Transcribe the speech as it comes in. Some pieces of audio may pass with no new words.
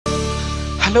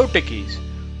Hello techies,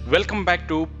 welcome back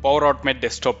to Power Automate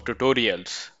Desktop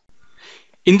Tutorials.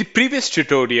 In the previous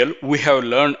tutorial, we have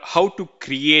learned how to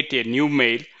create a new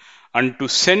mail and to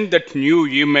send that new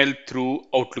email through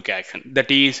Outlook action.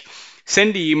 That is,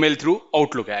 send the email through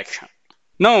Outlook action.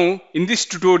 Now, in this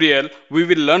tutorial, we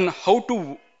will learn how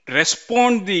to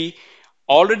respond the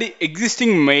already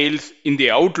existing mails in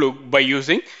the Outlook by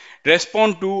using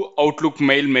respond to Outlook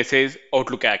mail message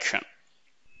Outlook action.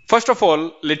 First of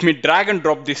all, let me drag and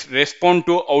drop this respond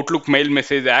to Outlook mail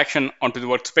message action onto the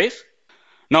workspace.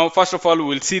 Now, first of all,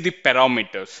 we'll see the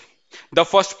parameters. The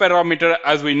first parameter,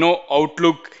 as we know,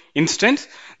 Outlook instance,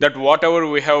 that whatever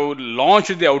we have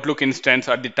launched the Outlook instance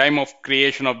at the time of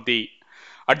creation of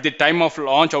at the time of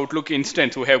launch Outlook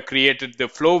instance, we have created the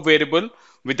flow variable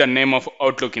with the name of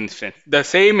Outlook instance. The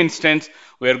same instance,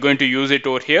 we are going to use it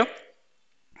over here.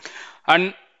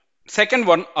 And second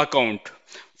one, account.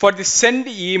 For the send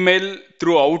email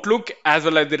through Outlook as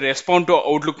well as the respond to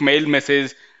Outlook mail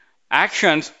message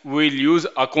actions, we'll use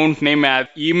account name as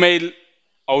email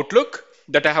Outlook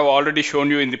that I have already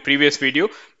shown you in the previous video.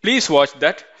 Please watch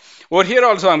that. Over here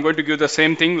also I'm going to give the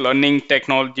same thing, learning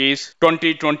technologies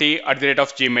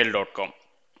 2020@gmail.com.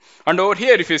 And over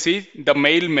here if you see the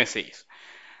mail message,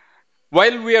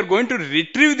 while we are going to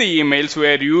retrieve the emails, we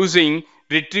are using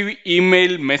retrieve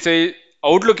email message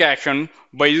Outlook action.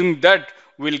 By using that,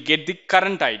 we'll get the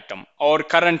current item or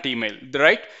current email,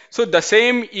 right? So the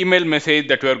same email message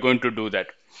that we are going to do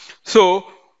that. So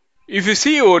if you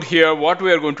see over here, what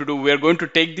we are going to do, we are going to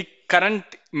take the current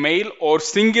mail or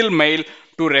single mail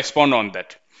to respond on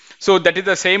that. So that is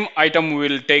the same item, we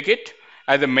will take it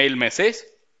as a mail message.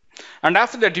 And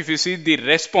after that, if you see the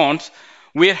response,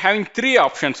 we are having three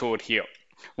options over here.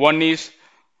 One is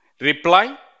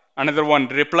reply, another one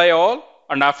reply all,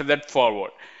 and after that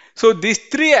forward. So these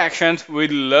three actions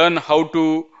will learn how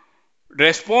to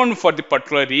respond for the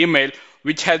particular email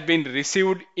which has been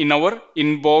received in our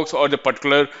inbox or the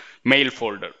particular mail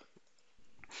folder.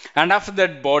 And after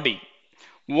that, body,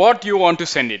 what you want to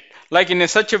send it. Like in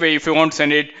such a way, if you want to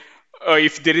send it,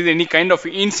 if there is any kind of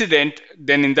incident,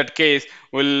 then in that case,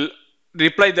 we'll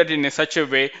reply that in such a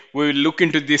way, we will look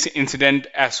into this incident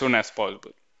as soon as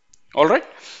possible. All right.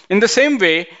 In the same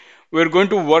way, we're going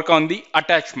to work on the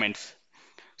attachments.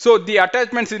 So the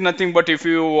attachments is nothing but if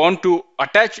you want to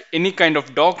attach any kind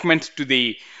of documents to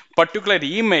the particular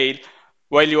email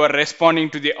while you are responding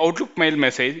to the Outlook mail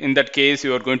message, in that case,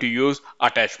 you are going to use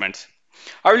attachments.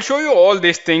 I will show you all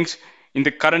these things in the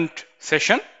current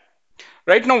session.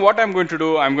 Right now, what I'm going to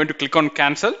do, I'm going to click on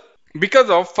cancel.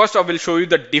 Because of, first I will show you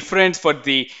the difference for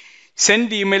the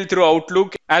send email through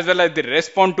Outlook as well as the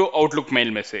respond to Outlook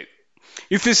mail message.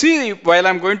 If you see, while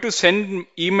I'm going to send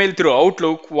email through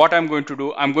Outlook, what I'm going to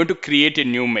do, I'm going to create a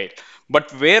new mail.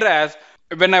 But whereas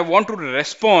when I want to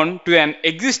respond to an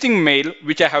existing mail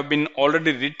which I have been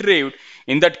already retrieved,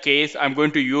 in that case, I'm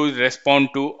going to use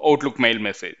respond to Outlook mail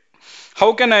message.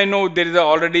 How can I know there is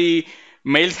already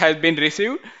mails has been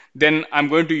received? Then I'm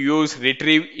going to use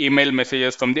retrieve email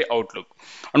messages from the Outlook.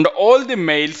 And all the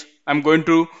mails I'm going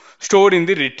to store in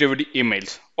the retrieved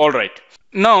emails. All right.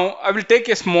 Now I will take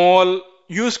a small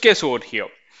use case over here.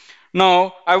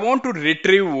 Now I want to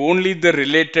retrieve only the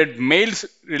related mails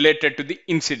related to the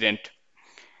incident.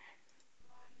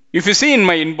 If you see in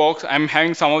my inbox, I'm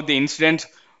having some of the incidents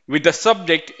with the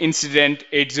subject incident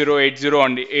 8080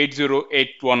 and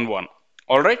 80811.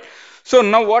 All right. So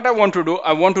now what I want to do,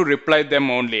 I want to reply them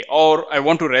only, or I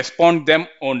want to respond them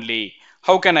only.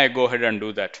 How can I go ahead and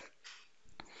do that?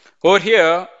 Over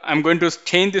here, I'm going to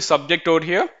change the subject over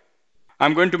here.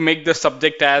 I'm going to make the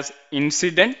subject as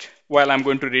incident while I'm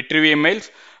going to retrieve emails.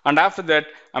 And after that,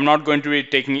 I'm not going to be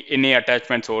taking any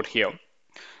attachments over here.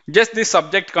 Just the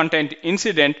subject content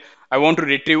incident, I want to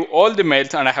retrieve all the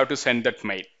mails and I have to send that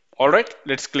mail. All right,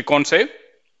 let's click on save.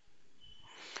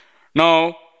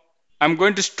 Now, I'm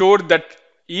going to store that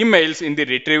emails in the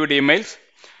retrieved emails.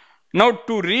 Now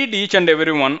to read each and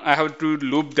every one, I have to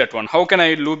loop that one. How can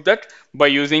I loop that? By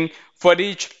using for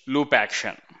each loop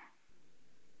action.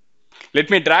 Let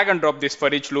me drag and drop this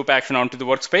for each loop action onto the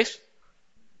workspace.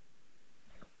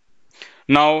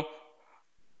 Now,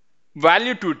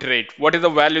 value to iterate. What is the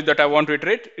value that I want to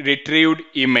iterate? Retrieved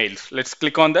emails. Let's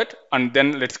click on that and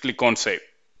then let's click on save.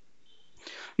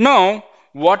 Now,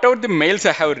 whatever the mails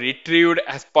I have retrieved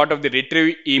as part of the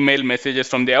retrieve email messages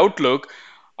from the Outlook,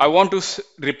 I want to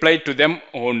reply to them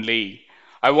only.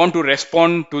 I want to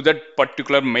respond to that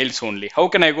particular mails only. How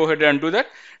can I go ahead and do that?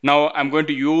 Now I'm going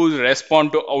to use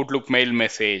respond to Outlook mail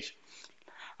message.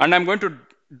 And I'm going to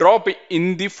drop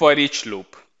in the for each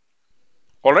loop.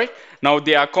 All right. Now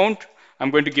the account, I'm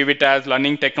going to give it as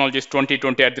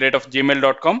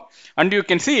learningtechnologies2020@gmail.com. And you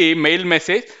can see mail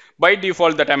message by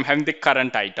default that I'm having the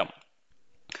current item.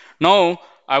 Now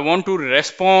I want to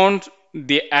respond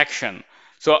the action.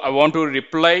 So I want to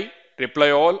reply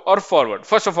all or forward.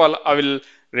 First of all, I will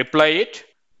reply it.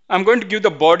 I'm going to give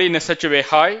the body in such a way,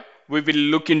 hi, we will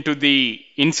look into the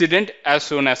incident as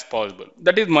soon as possible.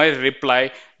 That is my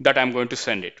reply that I'm going to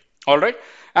send it. All right.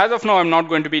 As of now, I'm not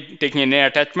going to be taking any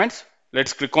attachments.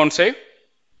 Let's click on save.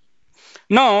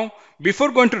 Now,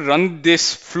 before going to run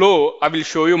this flow, I will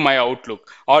show you my Outlook.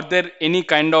 Are there any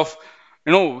kind of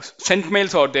sent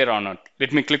mails out there or not?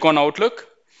 Let me click on Outlook.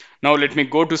 Now let me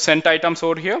go to sent items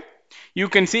over here. You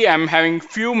can see I'm having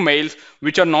few mails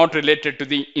which are not related to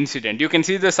the incident. You can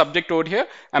see the subject over here.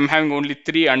 I'm having only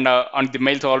 3 and the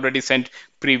mails already sent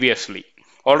previously.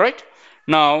 All right.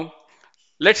 Now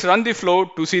let's run the flow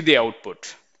to see the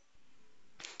output.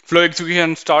 Flow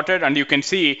execution started, and you can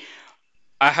see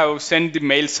I have sent the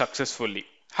mail successfully.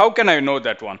 How can I know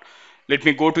that one? Let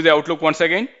me go to the Outlook once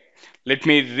again. Let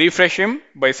me refresh him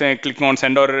by saying clicking on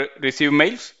send or receive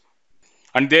mails.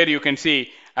 And there you can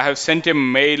see I have sent a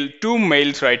mail, 2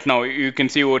 mails right now. You can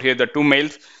see over here the 2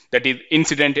 mails, that is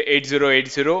incident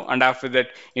 8080 and after that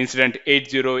incident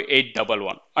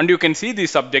 80811. And you can see the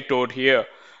subject over here,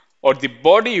 or the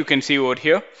body you can see over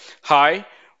here, hi,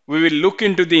 we will look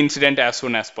into the incident as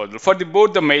soon as possible. For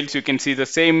both the mails you can see the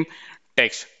same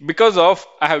text. Because of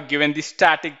I have given the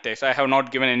static text, I have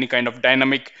not given any kind of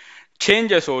dynamic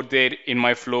changes over there in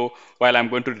my flow while I'm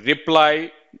going to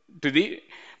reply to the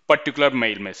particular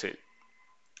mail message.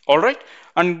 All right.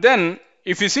 And then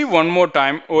if you see one more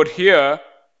time over here,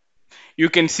 you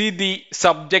can see the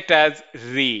subject as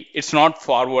re. It's not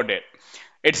forwarded,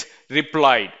 it's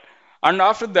replied. And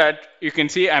after that you can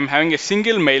see I'm having a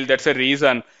single mail. That's the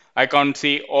reason I can't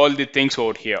see all the things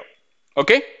over here.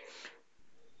 Okay.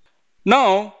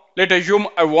 Now let's assume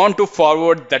I want to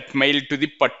forward that mail to the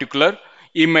particular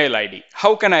email ID.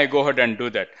 How can I go ahead and do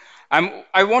that?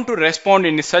 I want to respond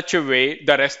in such a way,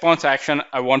 the response action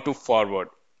I want to forward.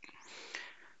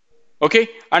 Okay,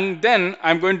 and then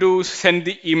I'm going to send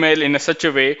the email in such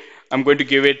a way, I'm going to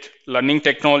give it Learning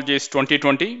Technologies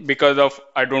 2020 because of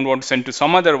I don't want to send to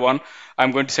some other one.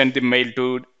 I'm going to send the mail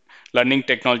to Learning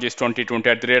Technologies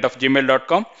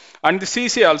 2020@gmail.com, and the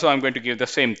CC also I'm going to give the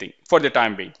same thing for the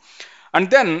time being. And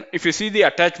then if you see the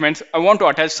attachments, I want to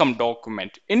attach some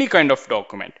document, any kind of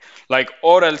document, like,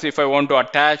 or else if I want to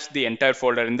attach the entire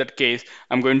folder, in that case,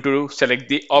 I'm going to select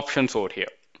the options over here.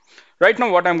 Right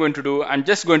now, what I'm going to do, I'm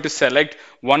just going to select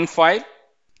one file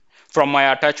from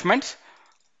my attachments,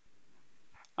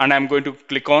 and I'm going to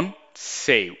click on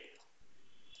save.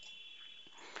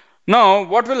 Now,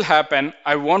 what will happen?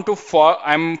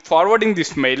 I'm forwarding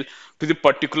this mail to the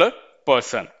particular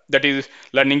person, that is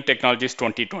Learning Technologies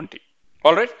 2020.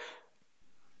 All right.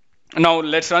 Now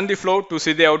let's run the flow to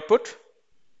see the output.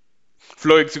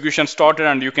 Flow execution started,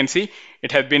 and you can see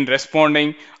it has been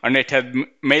responding, and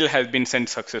mail has been sent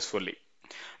successfully.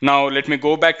 Now let me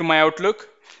go back to my Outlook.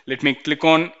 Let me click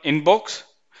on inbox.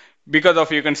 Because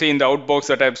of you can see in the outbox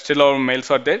that I have still our mails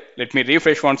are there. Let me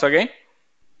refresh once again.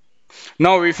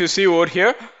 Now if you see over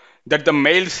here that the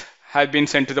mails have been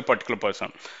sent to the particular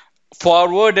person,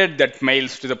 forwarded that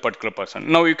mails to the particular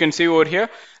person. Now you can see over here,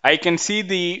 I can see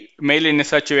the mail in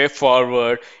such a way,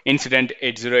 forward incident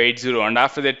 8080, and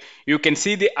after that you can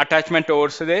see the attachment over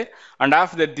there, and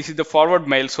after that this is the forward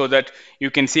mail, so that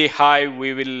you can see hi,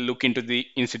 we will look into the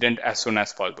incident as soon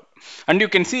as possible. And you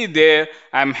can see there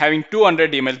I'm having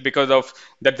 200 emails because of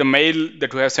that the mail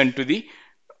that we have sent to the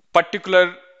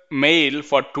particular mail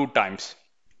for 2 times,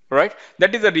 right?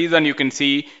 That is the reason you can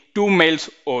see 2 mails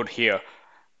over here.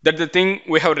 That the thing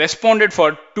we have responded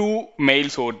for 2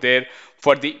 mails over there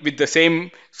with the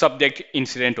same subject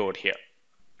incident over here.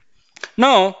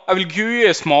 Now I will give you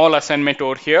a small assignment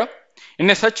over here.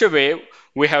 In such a way,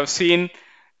 we have seen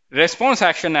response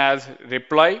action as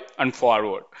reply and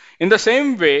forward. In the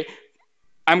same way,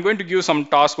 I'm going to give some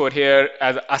task over here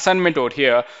as assignment over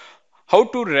here, how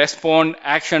to respond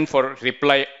action for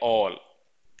reply all.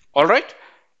 All right.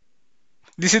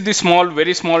 This is the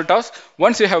very small task.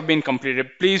 Once you have been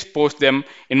completed, please post them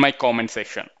in my comment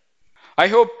section. I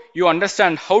hope you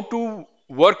understand how to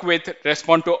work with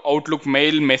respond to Outlook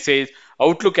mail message,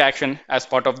 Outlook action as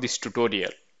part of this tutorial.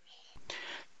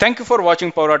 Thank you for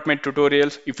watching Power Automate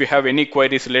tutorials. If you have any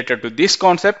queries related to this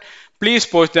concept, please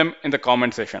post them in the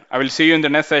comment section. I will see you in the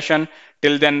next session.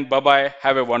 Till then, bye-bye.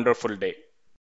 Have a wonderful day.